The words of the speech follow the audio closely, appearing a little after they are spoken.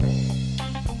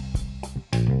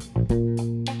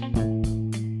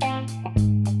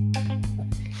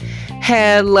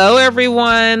Hello,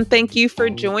 everyone. Thank you for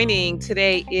joining.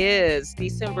 Today is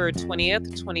December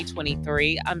 20th,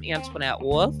 2023. I'm Antoinette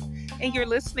Wolf, and you're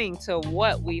listening to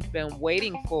What We've Been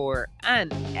Waiting For,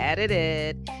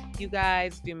 Unedited. You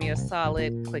guys do me a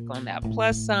solid, click on that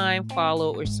plus sign,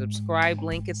 follow or subscribe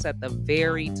link. It's at the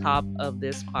very top of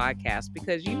this podcast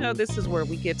because this is where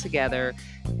we get together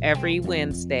every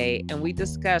Wednesday and we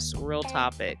discuss real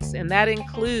topics. And that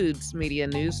includes media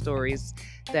news stories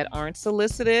that aren't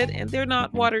solicited and they're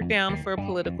not watered down for a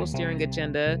political steering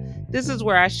agenda. This is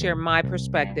where I share my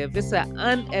perspective. It's an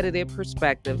unedited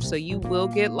perspective, so you will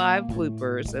get live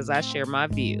bloopers as I share my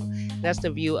view. That's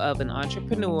the view of an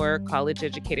entrepreneur,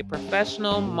 college-educated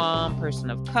professional, mom,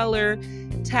 person of color,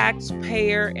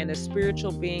 taxpayer, and a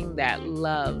spiritual being that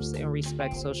loves and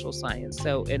respects social science.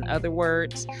 So in other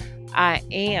words, I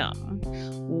am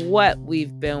what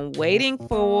we've been waiting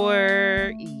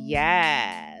for.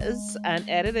 Yes.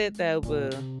 Unedited though, boo.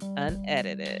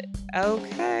 Unedited.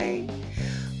 Okay.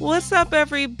 What's up,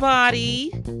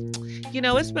 everybody?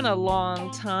 It's been a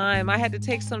long time. I had to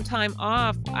take some time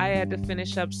off. I had to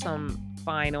finish up some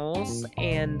finals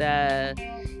and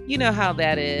you know how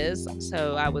that is.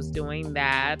 So I was doing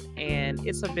that, and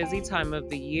it's a busy time of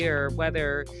the year.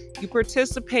 Whether you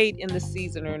participate in the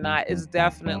season or not, it's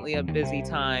definitely a busy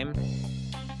time.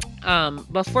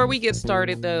 Before we get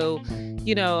started though,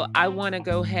 I want to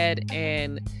go ahead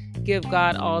and give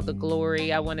God all the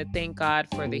glory. I want to thank God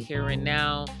for the here and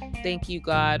now. Thank you,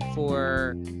 God,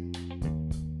 for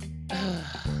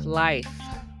life,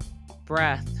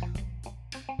 breath,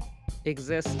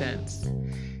 existence.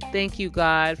 Thank you,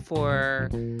 God, for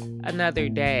another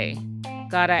day.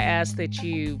 God, I ask that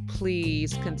you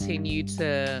please continue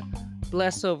to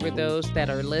bless over those that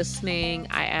are listening.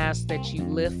 I ask that you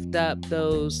lift up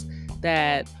those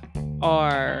that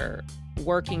are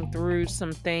working through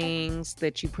some things,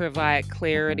 that you provide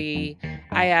clarity.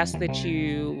 I ask that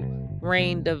you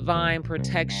rain divine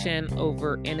protection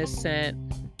over innocent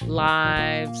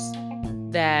lives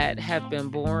that have been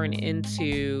born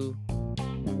into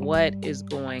what is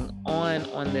going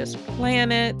on this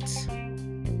planet.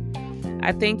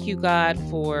 I thank you, God,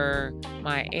 for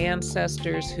my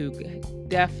ancestors who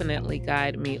definitely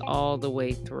guide me all the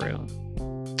way through.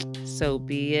 So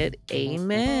be it.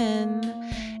 Amen.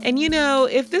 And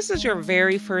if this is your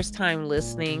very first time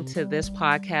listening to this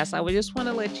podcast, I would just want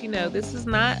to let you know this is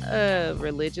not a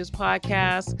religious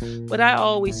podcast, but I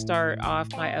always start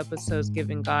off my episodes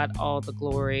giving God all the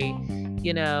glory.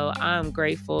 I'm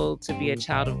grateful to be a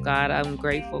child of God. I'm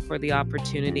grateful for the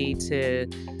opportunity to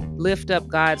lift up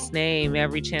God's name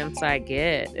every chance I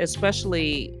get,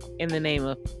 especially in the name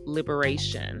of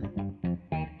liberation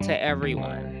to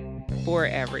everyone, for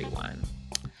everyone.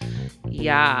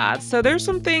 Yeah, so there's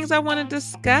some things I want to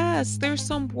discuss. There's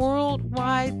some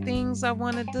worldwide things I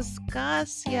want to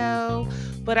discuss, yo.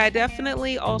 But I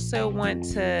definitely also want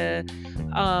to,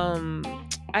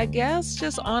 I guess,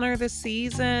 just honor the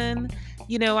season.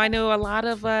 I know a lot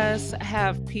of us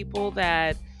have people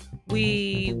that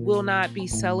we will not be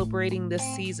celebrating this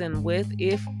season with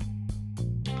if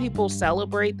people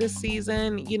celebrate this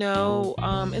season,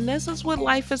 and this is what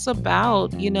life is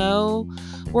about.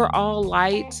 We're all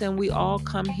lights and we all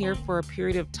come here for a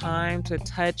period of time to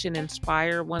touch and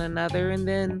inspire one another, and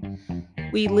then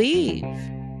we leave.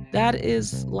 That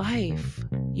is life,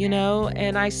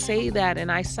 and I say that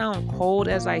and I sound cold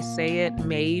as I say it,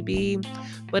 maybe,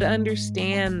 but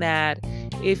understand that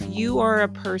if you are a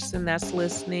person that's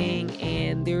listening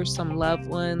and there's some loved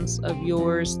ones of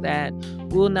yours that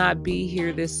will not be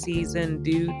here this season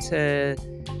due to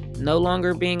no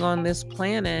longer being on this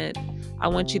planet, I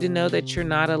want you to know that you're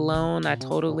not alone. I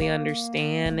totally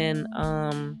understand. And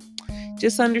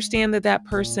just understand that that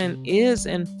person is,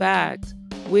 in fact,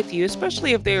 with you,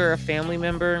 especially if they're a family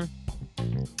member.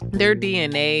 Their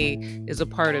DNA is a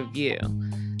part of you.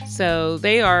 So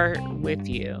they are with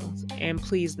you. And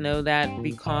please know that.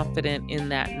 Be confident in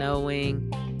that knowing.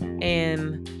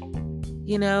 And,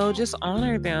 just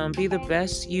honor them. Be the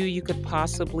best you could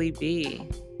possibly be.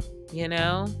 In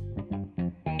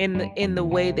the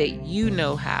way that you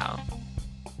know how.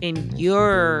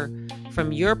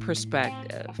 From your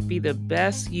perspective, be the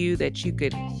best you that you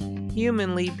could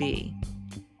humanly be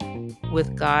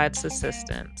with God's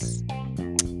assistance.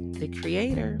 The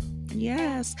Creator.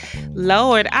 Yes.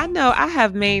 Lord, I know I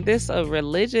have made this a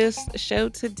religious show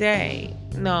today.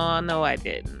 No, I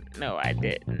didn't.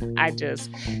 I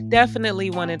just definitely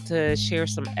wanted to share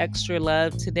some extra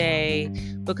love today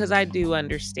because I do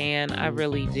understand. I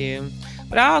really do.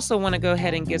 But I also want to go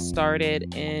ahead and get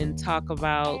started and talk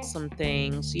about some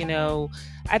things.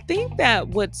 I think that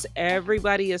what's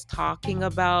everybody is talking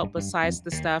about, besides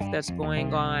the stuff that's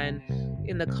going on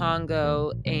in the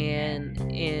Congo and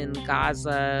in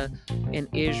Gaza, in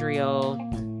Israel,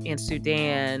 in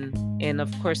Sudan, and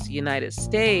of course the United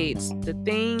States, the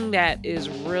thing that is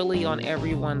really on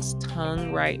everyone's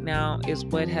tongue right now is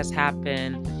what has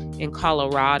happened in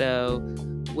Colorado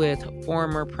with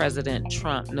former President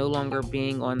Trump no longer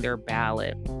being on their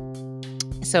ballot.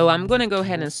 So I'm going to go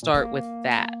ahead and start with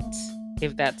that,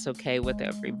 if that's okay with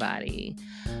everybody.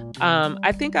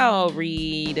 I think I'll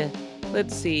read an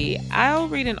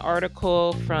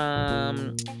article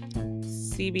from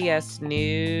CBS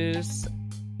News.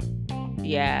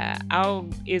 Yeah,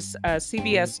 it's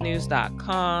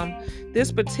cbsnews.com.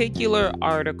 This particular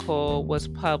article was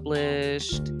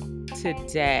published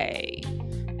today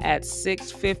at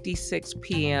 6:56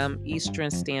 p.m.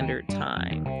 Eastern Standard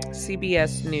Time.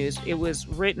 CBS News. It was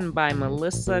written by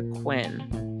Melissa Quinn.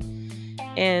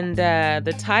 And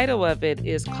the title of it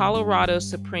is Colorado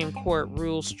Supreme Court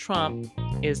Rules Trump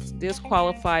is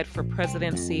Disqualified for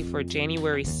Presidency for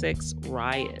January 6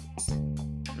 Riot.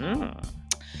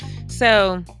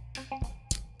 So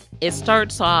it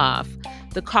starts off,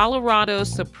 the Colorado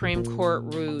Supreme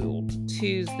Court ruled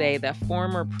Tuesday that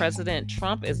former President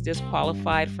Trump is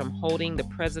disqualified from holding the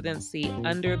presidency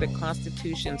under the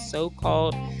Constitution's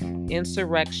so-called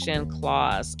insurrection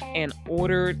clause and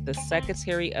ordered the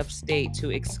Secretary of State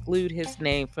to exclude his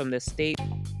name from the state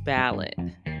ballot.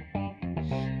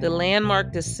 The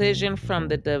landmark decision from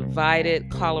the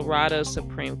divided Colorado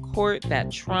Supreme Court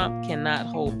that Trump cannot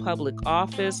hold public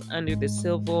office under the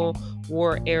Civil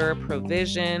War era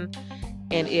provision,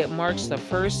 and it marks the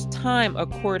first time a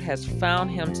court has found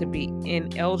him to be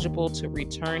ineligible to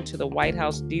return to the White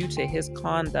House due to his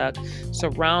conduct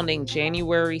surrounding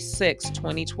January 6,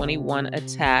 2021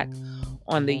 attack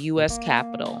on the U.S.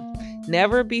 Capitol.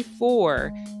 Never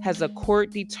before has a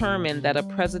court determined that a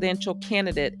presidential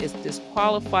candidate is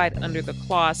disqualified under the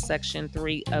clause Section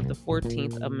 3 of the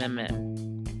 14th Amendment.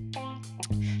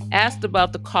 Asked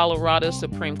about the Colorado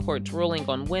Supreme Court's ruling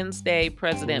on Wednesday,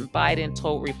 President Biden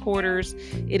told reporters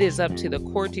it is up to the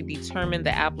court to determine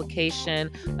the application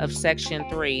of Section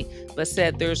 3, but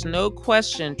said there's no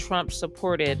question Trump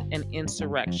supported an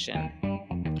insurrection.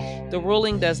 The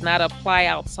ruling does not apply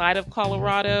outside of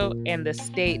Colorado, and the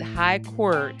state high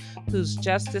court, whose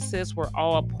justices were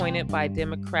all appointed by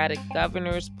Democratic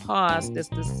governors, paused this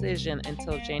decision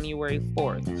until January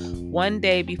 4th, one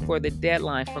day before the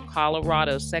deadline for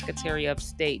Colorado Secretary of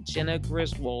State Jenna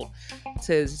Griswold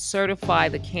to certify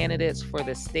the candidates for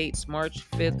the state's March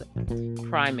 5th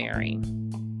primary.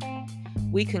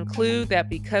 We conclude that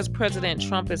because President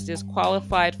Trump is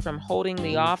disqualified from holding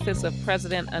the office of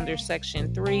president under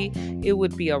Section 3, it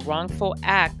would be a wrongful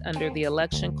act under the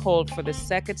election code for the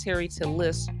secretary to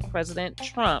list President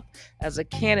Trump as a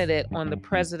candidate on the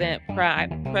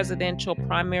presidential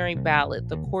primary ballot,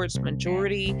 the court's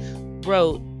majority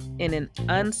wrote in an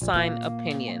unsigned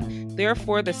opinion.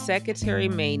 Therefore, the secretary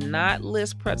may not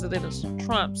list President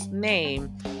Trump's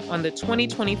name on the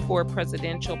 2024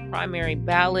 presidential primary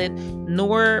ballot,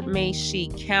 nor may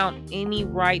she count any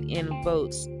write-in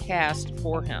votes cast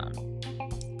for him.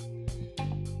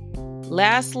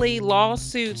 Lastly,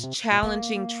 lawsuits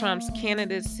challenging Trump's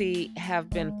candidacy have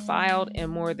been filed in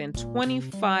more than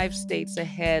 25 states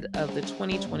ahead of the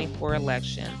 2024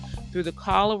 election. Through the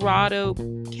Colorado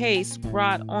case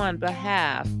brought on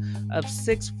behalf of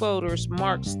 6 voters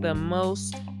marks the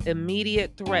most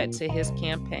immediate threat to his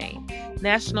campaign.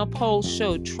 National polls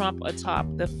showed Trump atop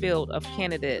the field of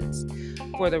candidates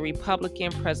for the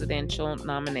Republican presidential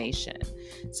nomination.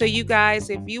 So you guys,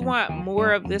 if you want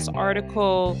more of this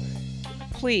article,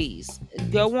 please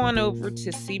go on over to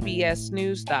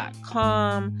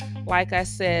cbsnews.com. Like I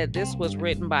said, this was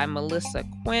written by Melissa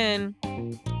Quinn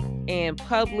and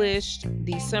published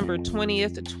December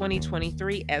 20th,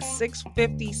 2023 at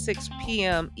 6:56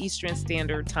 p.m. Eastern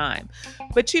Standard Time.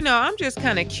 But I'm just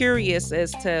kind of curious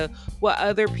as to what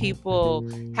other people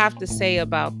have to say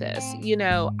about this.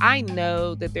 I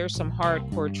know that there's some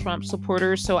hardcore Trump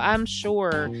supporters, so I'm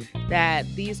sure that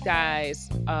these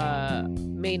guys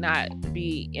may not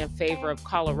be in favor of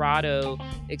Colorado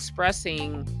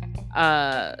expressing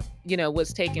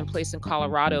what's taking place in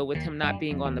Colorado with him not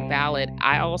being on the ballot.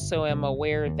 I also am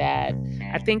aware that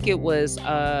I think it was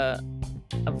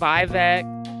Vivek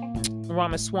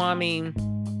Ramaswamy,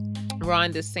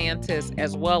 Ron DeSantis,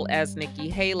 as well as Nikki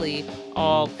Haley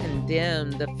all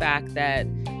condemned the fact that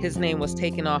his name was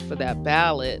taken off of that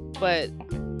ballot. But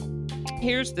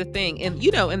here's the thing,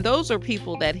 and those are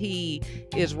people that he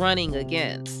is running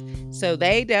against. So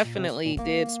they definitely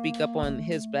did speak up on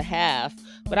his behalf.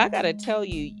 But I got to tell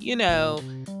you,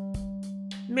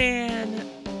 man,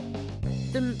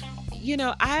 the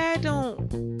I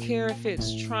don't care if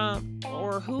it's Trump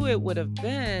or who it would have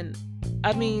been.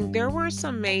 I mean, there were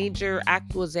some major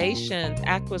accusations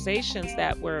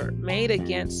that were made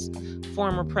against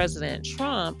former President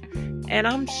Trump, and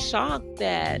I'm shocked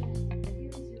that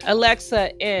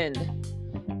Alexa end.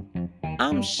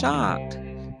 I'm shocked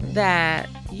that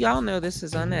y'all know this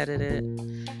is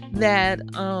unedited, that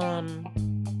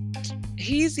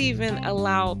he's even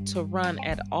allowed to run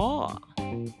at all.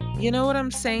 You know what I'm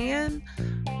saying?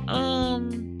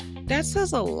 That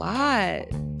says a lot.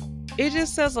 It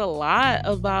just says a lot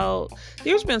about,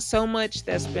 there's been so much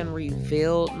that's been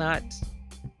revealed not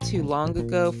too long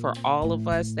ago for all of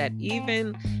us, that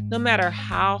even no matter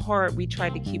how hard we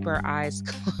tried to keep our eyes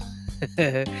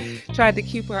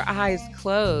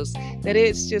closed, that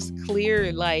it's just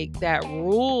clear, like, that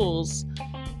rules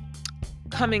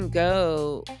come and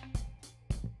go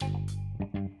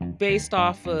based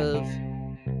off of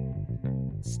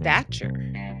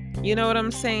stature. You know what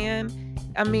I'm saying?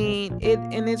 I mean,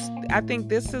 I think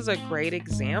this is a great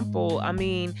example. I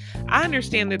mean, I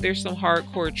understand that there's some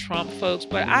hardcore Trump folks,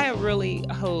 but I really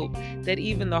hope that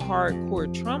even the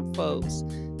hardcore Trump folks,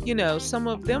 some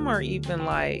of them are even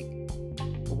like,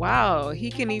 wow, he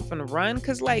can even run.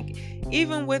 Because, like,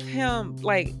 even with him,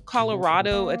 like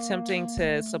Colorado attempting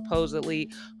to supposedly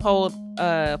hold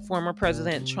former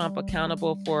President Trump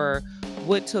accountable for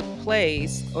what took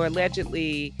place, or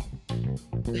allegedly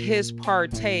his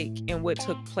partake in what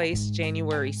took place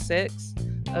January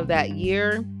 6th of that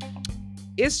year.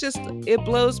 It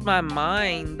blows my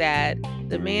mind that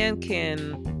the man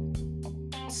can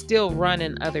still run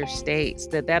in other states,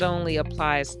 that only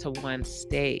applies to one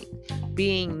state,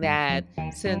 being that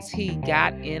since he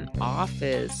got in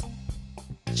office,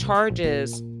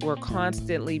 charges were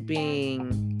constantly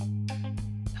being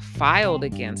filed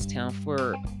against him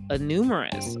for a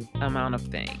numerous amount of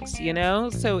things,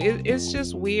 so it's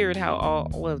just weird how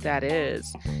all of that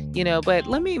is, but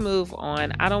let me move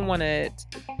on. I don't want to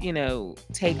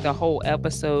take the whole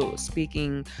episode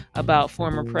speaking about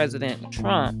former President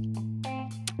Trump.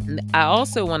 I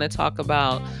also want to talk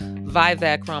about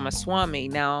Vivek Ramaswamy.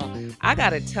 Now, I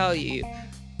gotta tell you,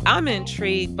 I'm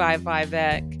intrigued by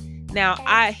Vivek. Now,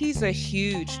 he's a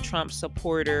huge Trump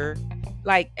supporter.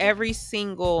 Like, every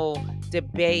single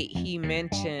debate he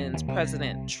mentions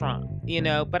President Trump,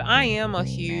 but I am a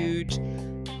huge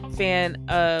fan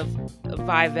of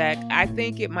Vivek. I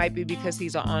think it might be because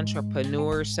he's an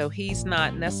entrepreneur, so he's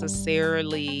not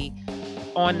necessarily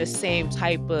on the same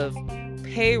type of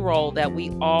payroll that we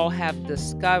all have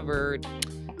discovered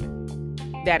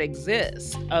that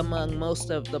exists among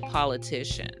most of the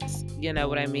politicians. You know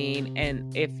what I mean?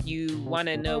 And if you want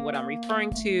to know what I'm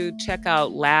referring to, check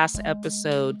out last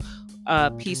episode,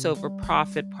 Peace Over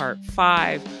Profit Part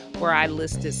 5, where I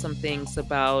listed some things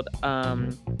about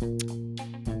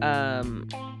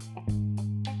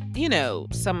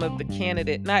some of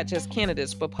the not just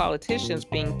candidates, but politicians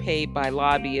being paid by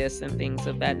lobbyists and things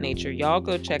of that nature. Y'all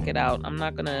go check it out. I'm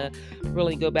not going to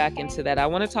really go back into that. I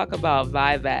want to talk about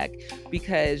Vivek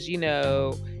because,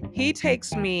 he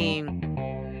takes me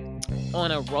on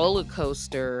a roller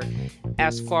coaster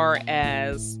as far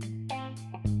as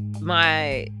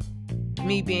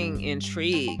me being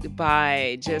intrigued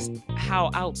by just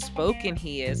how outspoken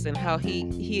he is and how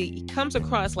he comes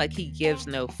across like he gives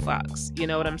no fucks. You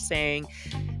know what I'm saying?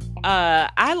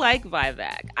 I like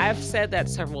Vivek. I've said that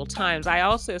several times. I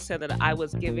also said that I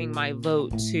was giving my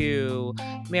vote to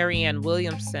Marianne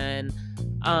Williamson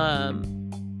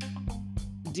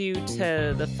due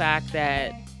to the fact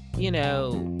that,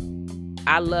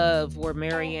 I love where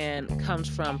Marianne comes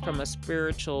from a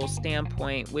spiritual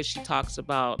standpoint, which she talks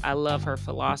about. I love her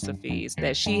philosophies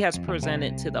that she has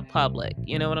presented to the public.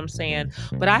 You know what I'm saying?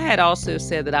 But I had also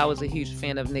said that I was a huge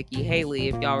fan of Nikki Haley,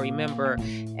 if y'all remember.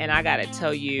 And I got to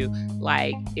tell you,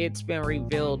 like, it's been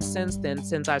revealed since then,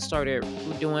 since I started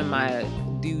doing my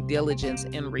due diligence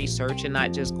and research and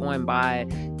not just going by,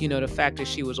 the fact that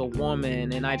she was a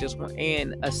woman and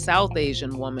a South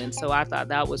Asian woman. So I thought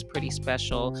that was pretty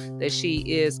special that she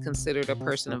is considered a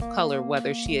person of color,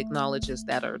 whether she acknowledges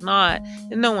that or not.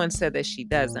 And no one said that she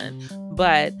doesn't.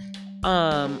 But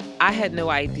I had no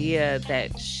idea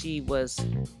that she was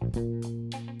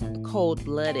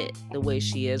cold-blooded the way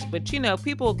she is. But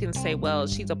people can say, well,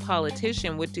 she's a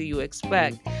politician, what do you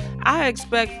expect? I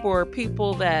expect for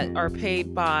people that are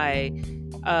paid by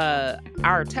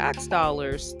our tax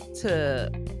dollars to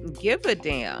give a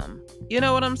damn. You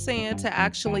know what I'm saying? To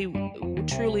actually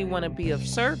truly want to be of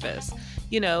service.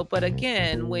 But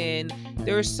again, when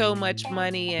there's so much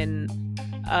money and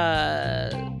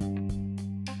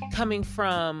coming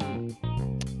from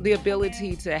the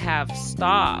ability to have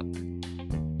stock,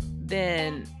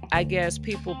 then I guess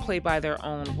people play by their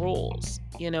own rules.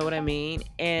 You know what I mean?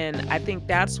 And I think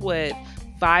that's what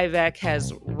Vivek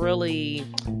has really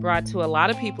brought to a lot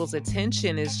of people's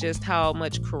attention, is just how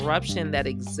much corruption that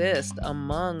exists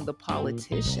among the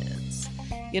politicians.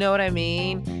 You know what I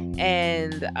mean?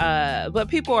 And but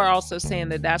people are also saying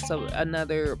that that's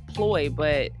another ploy.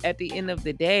 But at the end of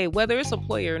the day, whether it's a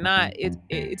ploy or not,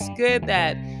 it's good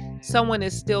that someone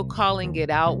is still calling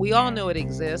it out. We all know it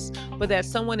exists, but that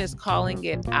someone is calling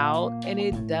it out, and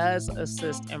it does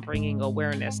assist in bringing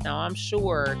awareness. Now, I'm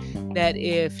sure that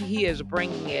if he is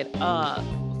bringing it up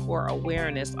for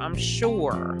awareness, I'm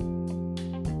sure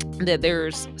that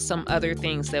there's some other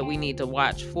things that we need to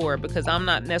watch for, because I'm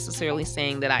not necessarily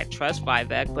saying that I trust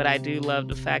Vivek, but I do love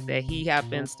the fact that he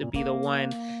happens to be the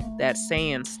one that's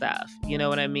saying stuff. You know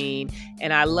what I mean?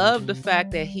 And I love the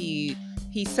fact that he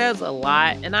says a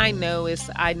lot, and I know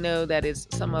that it's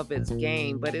some of it's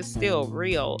game, but it's still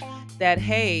real that,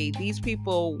 hey, these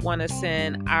people want to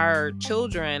send our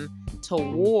children to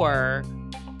war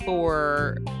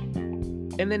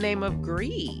in the name of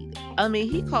greed. I mean,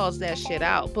 he calls that shit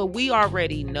out, but we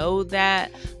already know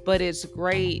that. But it's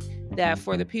great that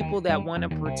for the people that want to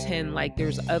pretend like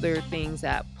there's other things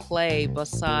at play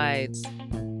besides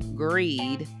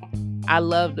greed, I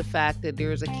love the fact that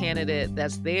there's a candidate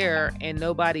that's there and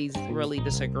nobody's really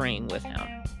disagreeing with him.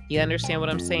 You understand what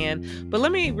I'm saying? But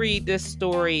let me read this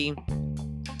story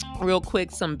real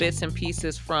quick, some bits and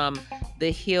pieces from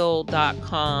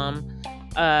thehill.com,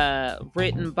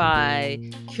 written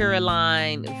by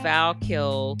Caroline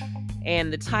Valkill.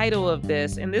 And the title of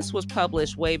this, and this was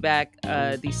published way back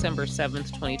December 7th,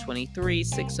 2023,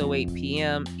 6:08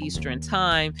 p.m. Eastern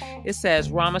Time. It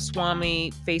says Ramaswamy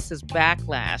faces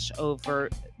backlash over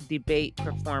debate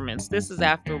performance. This is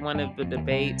after one of the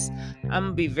debates. I'm going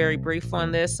to be very brief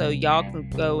on this, so y'all can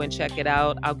go and check it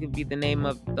out. I'll give you the name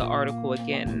of the article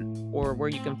again, or where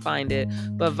you can find it.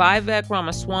 But Vivek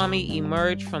Ramaswamy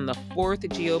emerged from the fourth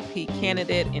GOP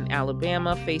candidate in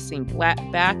Alabama, facing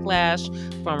backlash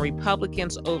from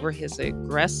Republicans over his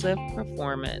aggressive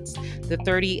performance. The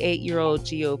 38-year-old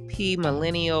GOP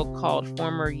millennial called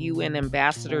former UN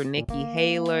Ambassador Nikki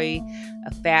Haley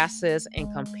a fascist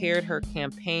and compared her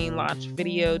campaign launch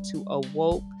video to a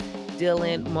woke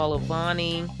Dylan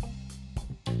Mulvaney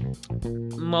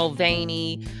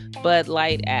Bud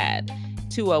Light ad.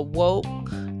 To a woke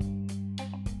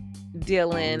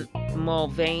Dylan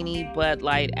Mulvaney Bud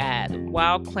Light ad,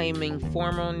 while claiming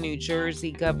former New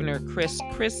Jersey Governor Chris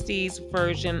Christie's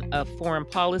version of foreign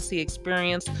policy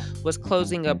experience was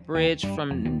closing a bridge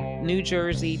from New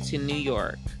Jersey to New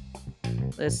York.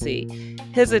 Let's see.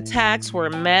 His attacks were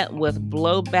met with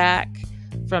blowback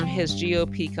from his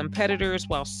GOP competitors,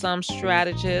 while some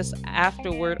strategists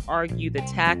afterward argued the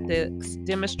tactics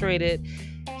demonstrated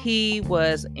he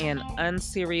was an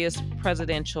unserious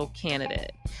presidential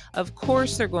candidate. Of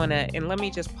course they're going to, and let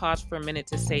me just pause for a minute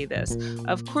to say this.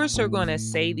 Of course they're going to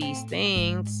say these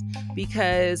things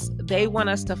because they want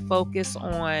us to focus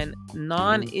on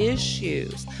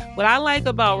non-issues. What I like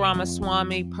about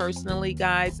Ramaswamy personally,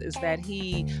 guys, is that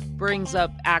he brings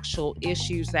up actual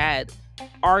issues that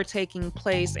are taking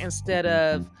place instead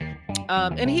of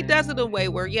and he does it in a way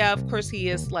where, yeah, of course he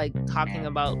is like talking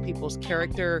about people's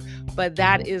character, but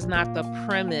that is not the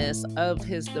premise of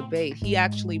his debate. He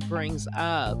actually brings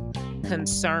up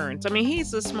concerns. I mean,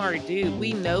 he's a smart dude.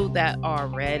 We know that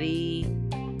already.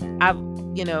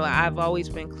 I've always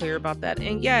been clear about that.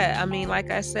 And yeah, I mean,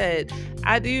 like I said,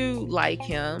 I do like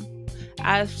him.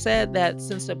 I've said that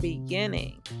since the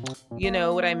beginning. You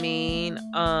know what I mean?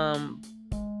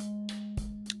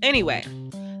 Anyway,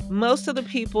 most of the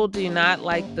people do not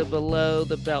like the below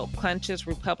the belt punches,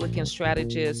 Republican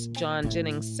strategist John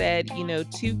Jennings said.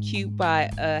 Too cute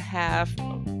by a half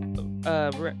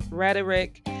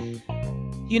rhetoric.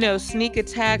 Sneak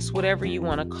attacks, whatever you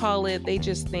want to call it, they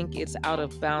just think it's out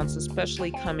of bounds,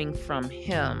 especially coming from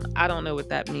him. I don't know what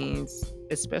that means,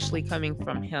 especially coming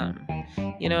from him.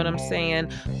 You know what I'm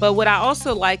saying? But what I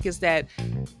also like is that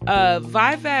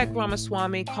Vivek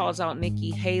Ramaswamy calls out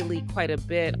Nikki Haley quite a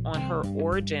bit on her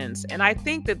origins. And I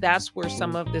think that that's where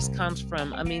some of this comes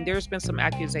from. I mean, there's been some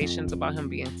accusations about him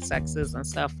being sexist and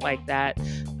stuff like that.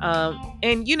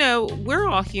 And we're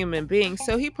all human beings.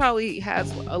 So he probably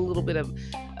has a little bit of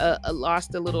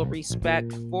lost a little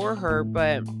respect for her.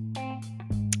 But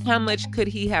how much could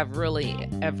he have really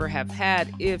ever have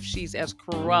had if she's as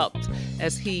corrupt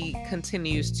as he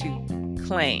continues to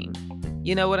claim?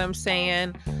 You know what I'm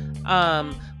saying?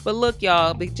 But look,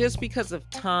 y'all, just because of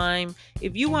time,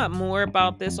 if you want more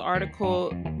about this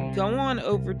article, go on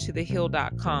over to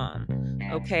thehill.com.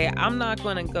 Okay, I'm not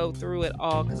going to go through it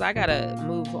all because I got to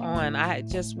move on. I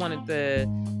just wanted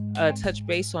to touch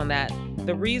base on that.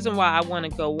 The reason why I want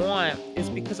to go on is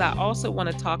because I also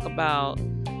want to talk about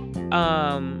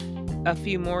a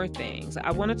few more things.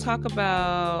 I want to talk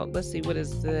about, let's see, what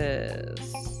is this?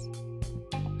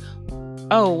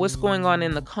 Oh, what's going on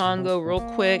in the Congo real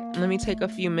quick. Let me take a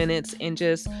few minutes and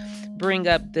just bring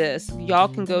up this. Y'all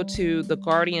can go to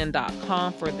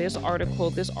theguardian.com for this article.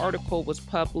 This article was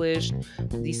published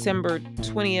December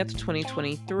 20th,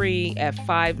 2023 at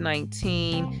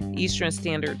 5:19 Eastern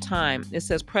Standard Time. It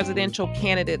says presidential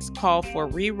candidates call for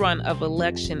rerun of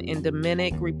election in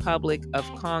Dominican Republic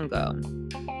of Congo.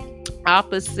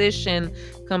 Opposition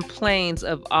complains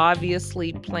of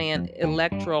obviously planned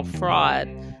electoral fraud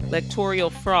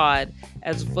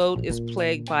as vote is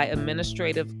plagued by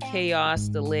administrative chaos,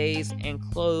 delays, and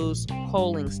closed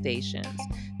polling stations.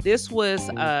 This was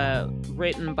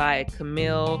written by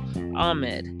Camille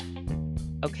Ahmed.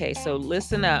 Okay, so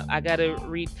listen up. I got to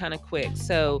read kind of quick.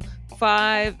 So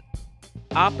 5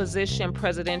 opposition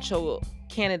presidential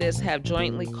candidates have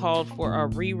jointly called for a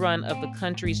rerun of the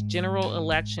country's general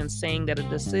election, saying that a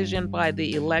decision by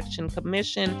the Election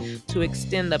Commission to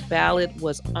extend the ballot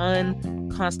was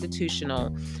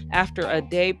unconstitutional. After a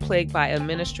day plagued by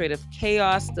administrative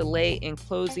chaos, delay in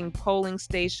closing polling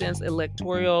stations,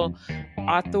 electoral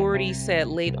authorities said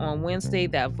late on Wednesday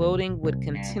that voting would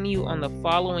continue on the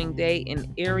following day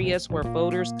in areas where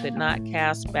voters could not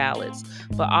cast ballots.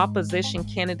 But opposition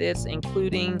candidates,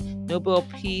 including Nobel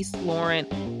Peace laureate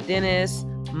Denis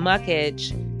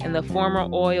Mukwege and the former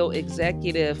oil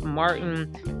executive Martin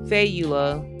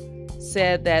Fayulu,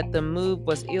 said that the move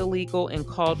was illegal and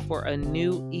called for a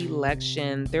new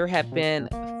election. There have been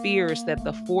fears that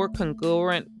the 4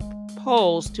 congruent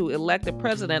polls to elect a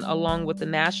president, along with the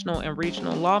national and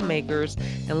regional lawmakers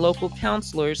and local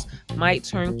councilors, might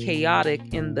turn chaotic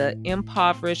in the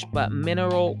impoverished but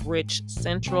mineral-rich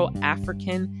Central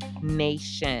African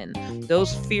nation.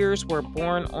 Those fears were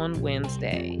born on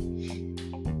Wednesday.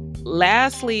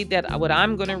 Lastly, what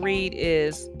I'm going to read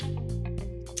is,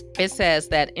 it says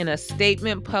that in a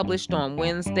statement published on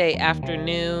Wednesday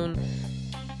afternoon,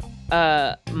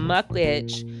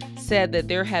 Mukwege said that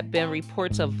there have been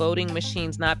reports of voting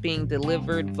machines not being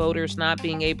delivered, voters not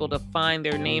being able to find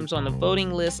their names on the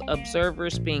voting list,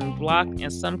 observers being blocked,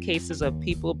 and some cases of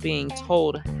people being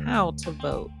told how to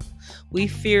vote. We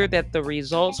fear that the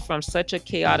results from such a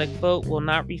chaotic vote will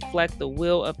not reflect the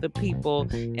will of the people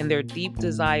and their deep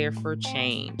desire for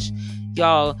change.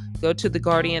 Y'all, go to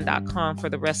theguardian.com for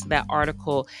the rest of that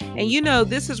article. And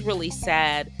this is really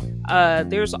sad.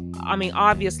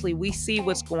 Obviously we see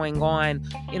what's going on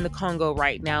in the Congo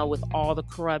right now with all the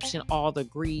corruption, all the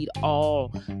greed,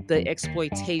 all the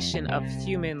exploitation of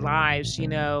human lives,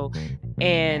 and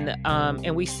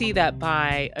we see that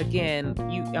by, again,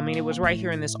 it was right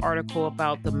here in this article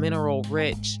about the mineral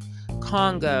rich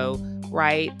Congo,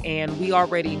 right? And we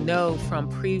already know from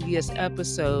previous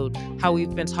episode how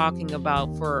we've been talking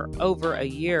about for over a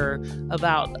year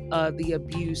about the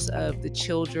abuse of the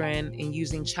children and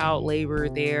using child labor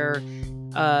there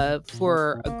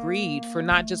for greed for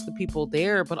not just the people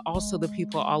there, but also the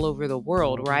people all over the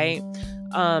world, right?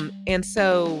 And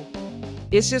so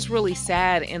it's just really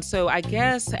sad. And so I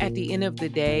guess at the end of the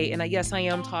day, and I guess I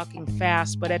am talking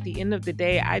fast, but at the end of the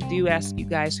day, I do ask you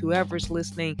guys, whoever's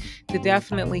listening, to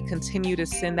definitely continue to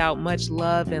send out much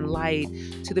love and light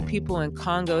to the people in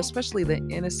Congo, especially the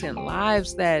innocent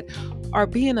lives that are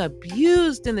being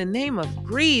abused in the name of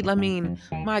greed.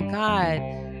 My God,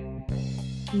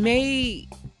 may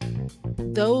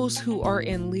those who are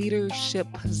in leadership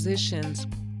positions,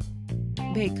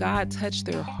 may God touch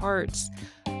their hearts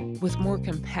with more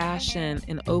compassion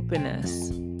and openness.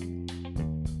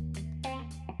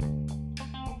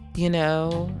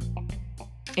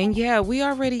 And yeah, we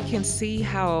already can see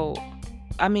how,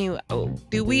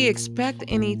 do we expect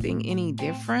anything any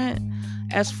different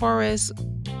as far as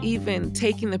even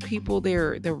taking the people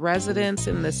there, the residents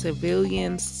and the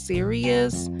civilians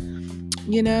serious?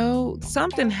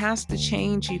 Something has to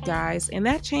change, you guys. And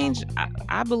that change,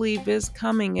 I believe, is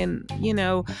coming. And,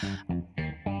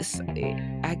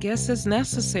 I guess it's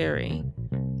necessary.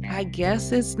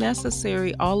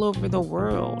 All over the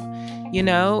world,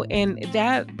 and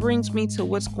that brings me to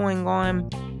what's going on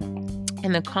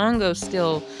in the Congo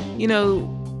still.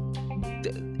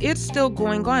 It's still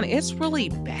going on. It's really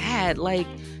bad. Like,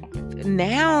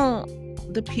 now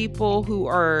the people who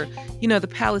are, the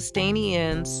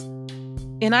Palestinians,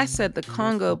 and I said the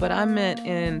Congo, but I meant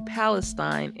in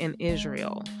Palestine and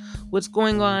Israel, What's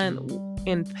going on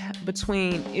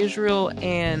between Israel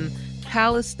and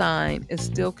Palestine is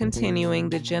still continuing,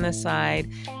 the genocide.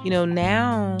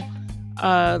 Now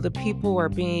the people are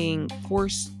being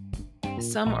forced,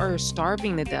 some are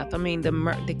starving to death. I mean,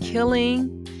 the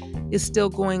killing is still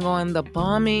going on, the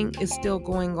bombing is still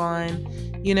going on.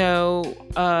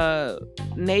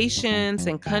 Nations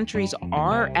and countries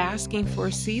are asking for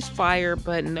a ceasefire,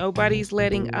 but nobody's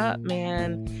letting up,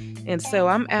 man. And so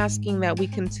I'm asking that we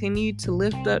continue to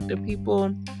lift up the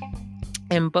people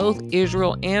in both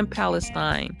Israel and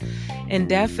Palestine, and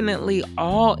definitely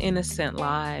all innocent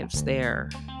lives there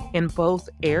in both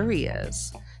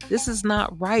areas. This is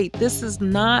not right. This is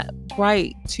not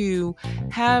right to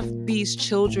have these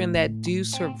children that do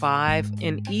survive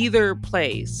in either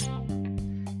place,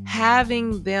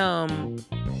 having them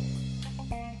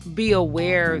be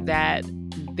aware that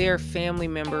their family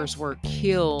members were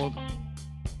killed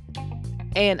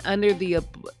and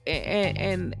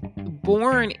and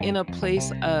born in a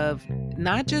place of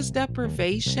not just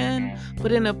deprivation,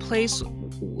 but in a place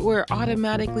where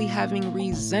automatically having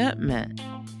resentment.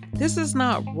 This is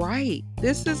not right.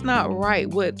 This is not right.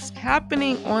 What's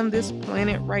happening on this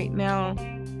planet right now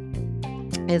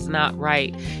is not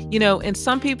right. And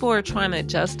some people are trying to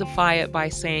justify it by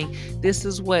saying this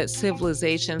is what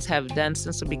civilizations have done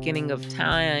since the beginning of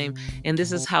time, and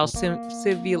this is how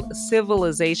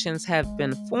civilizations have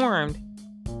been formed.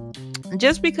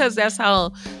 Just because that's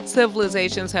how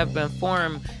civilizations have been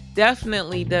formed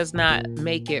definitely does not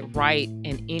make it right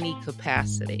in any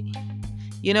capacity.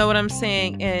 You know what I'm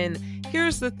saying? And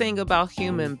here's the thing about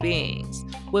human beings.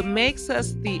 What makes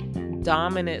us the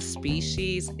dominant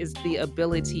species is the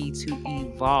ability to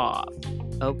evolve,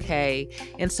 okay?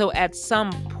 And so at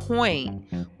some point,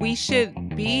 we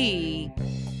should be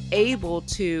able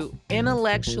to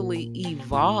intellectually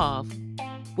evolve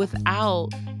without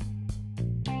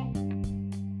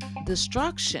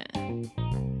destruction.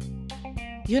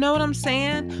 You know what I'm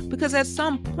saying? Because at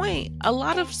some point, a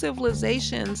lot of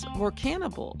civilizations were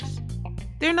cannibals.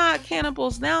 They're not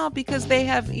cannibals now because they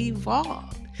have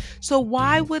evolved. So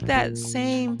why would that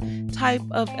same type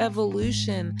of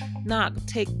evolution not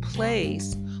take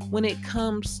place when it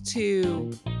comes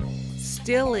to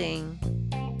stealing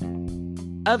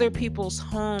other people's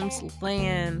homes,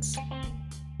 lands,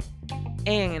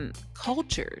 and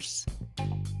cultures?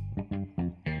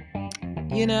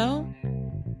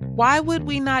 Why would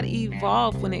we not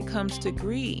evolve when it comes to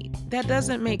greed? That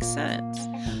doesn't make sense.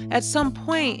 At some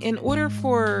point,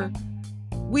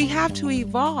 we have to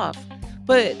evolve,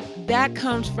 but that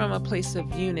comes from a place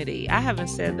of unity. I haven't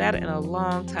said that in a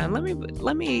long time.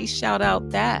 Let me shout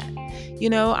out that.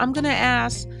 I'm going to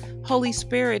ask Holy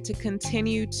Spirit to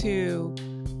continue to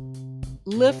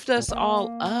lift us all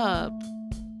up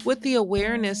with the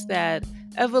awareness that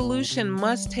evolution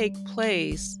must take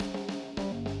place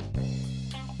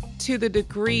to the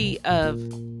degree of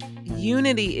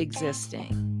unity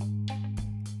existing.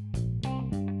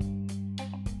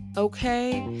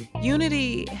 Okay?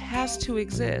 Unity has to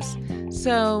exist.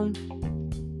 So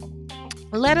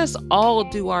let us all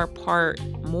do our part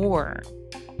more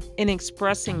in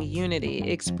expressing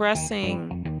unity,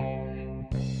 expressing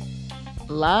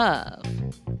love,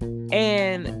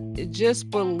 and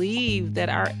just believe that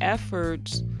our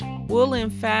efforts will in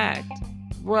fact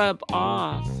rub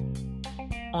off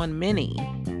on many.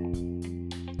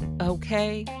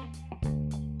 Okay?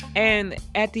 And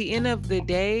at the end of the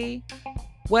day,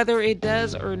 whether it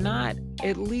does or not,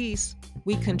 at least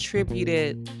we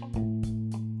contributed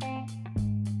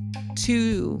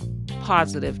to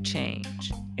positive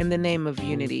change in the name of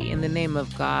unity, in the name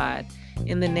of God,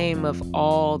 in the name of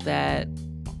all that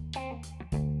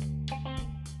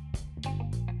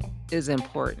is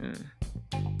important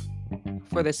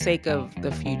for the sake of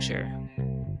the future.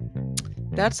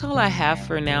 That's all I have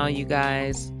for now, you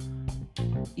guys.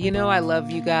 I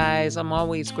love you guys. I'm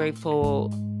always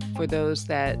grateful for those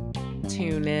that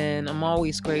tune in. I'm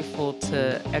always grateful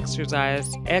to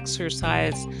exercise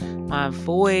my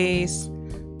voice.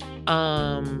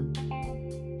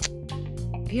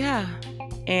 Yeah.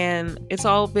 And it's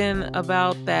all been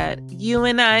about that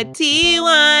UNITY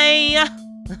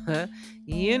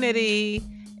unity.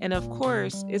 And of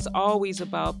course, it's always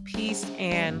about peace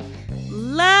and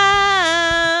love.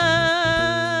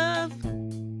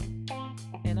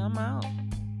 And I'm out.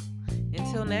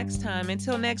 Until next time,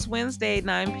 until next Wednesday,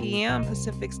 9 p.m.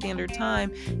 Pacific Standard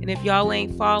Time. And if y'all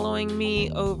ain't following me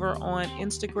over on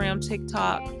Instagram,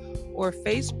 TikTok, or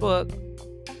Facebook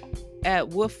at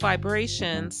Wolf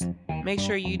Vibrations, make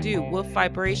sure you do. Wolf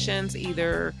Vibrations,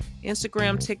 either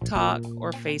Instagram, TikTok,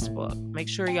 or Facebook. Make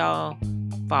sure y'all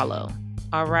follow.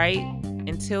 All right?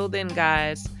 Until then,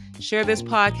 guys, Share this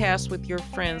podcast with your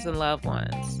friends and loved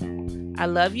ones. I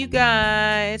love you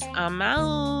guys. I'm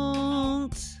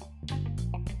out.